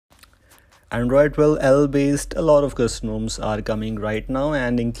Android 12L based a lot of custom ROMs are coming right now,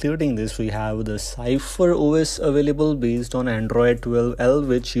 and including this we have the Cipher OS available based on Android 12L,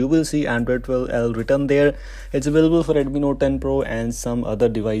 which you will see Android 12L written there. It's available for Redmi Note 10 Pro and some other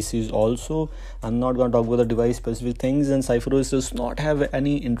devices also. I'm not going to talk about the device specific things, and Cipher OS does not have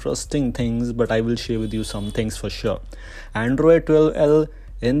any interesting things, but I will share with you some things for sure. Android 12L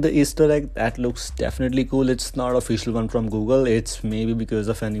in the Easter egg, that looks definitely cool. It's not official one from Google. It's maybe because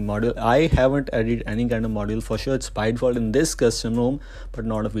of any module. I haven't added any kind of module for sure. It's by default in this custom ROM, but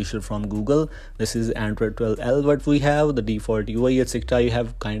not official from Google. This is Android 12L. What we have, the default UI, etc. You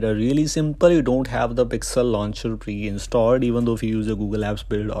have kind of really simple. You don't have the Pixel launcher pre-installed, even though if you use a Google Apps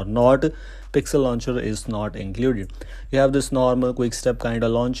build or not, Pixel launcher is not included. You have this normal quick step kind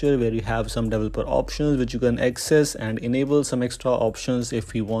of launcher where you have some developer options which you can access and enable some extra options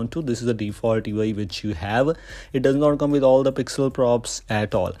if you want to. This is the default UI which you have. It does not come with all the pixel props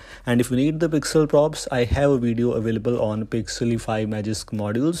at all, and if you need the pixel props, I have a video available on Pixelify Magisk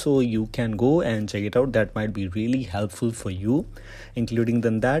module, so you can go and check it out. That might be really helpful for you. Including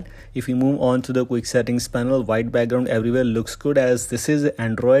than that, if you move on to the quick settings panel, white background everywhere looks good, as this is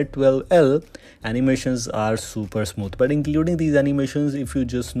Android 12L. Animations are super smooth, but including these animations, if you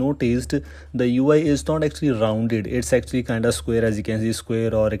just noticed, the UI is not actually rounded. It's actually kind of square, as you can see,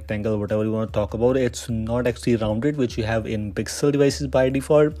 square or rectangle, whatever you want to talk about. It's not actually rounded, which you have in Pixel devices by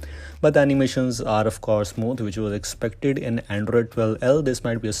default, but the animations are of course smooth, which was expected in Android 12L. This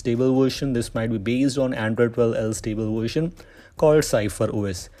might be a stable version. This might be based on Android 12L stable version called Cipher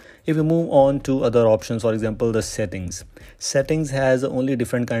OS. If you move on to other options, for example, the settings has only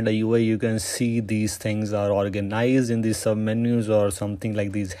different kind of UI. You can see these things are organized in these sub menus or something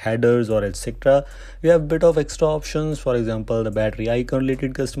like these headers or etc. You have bit of extra options, for example, the battery icon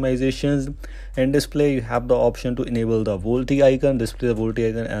related customizations. In display, you have the option to enable the VoLTE icon, display the VoLTE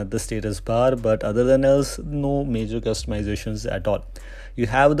icon at the status bar, but other than else, no major customizations at all. You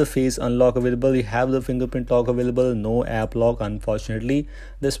have the face unlock available, you have the fingerprint lock available, no app lock unfortunately.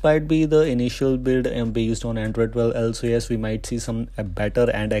 This might be the initial build based on Android 12L, so yes, we might see some better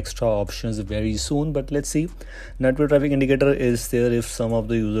and extra options very soon, but let's see. Network traffic indicator is there if some of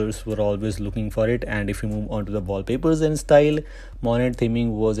the users were always looking for it. And if you move on to the wallpapers and style, monet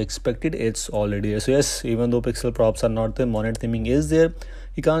theming was expected, it's already there. So yes, even though pixel props are not there, monet theming is there.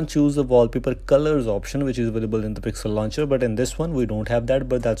 You can't choose the wallpaper colors option, which is available in the Pixel launcher, but in this one we don't have that,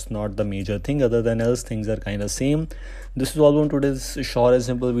 but that's not the major thing. Other than else, things are kind of same. This is all on today's short and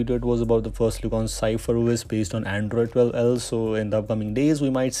simple video. It was about the first look on Cipher OS based on Android 12L. So in the upcoming days, we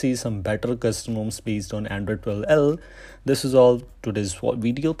might see some better custom ROMs based on Android 12L. This is all today's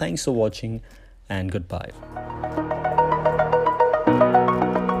video. Thanks for watching and goodbye.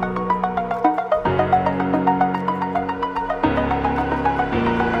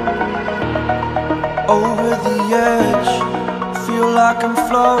 Over the edge, feel like I'm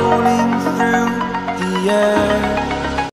floating through the air.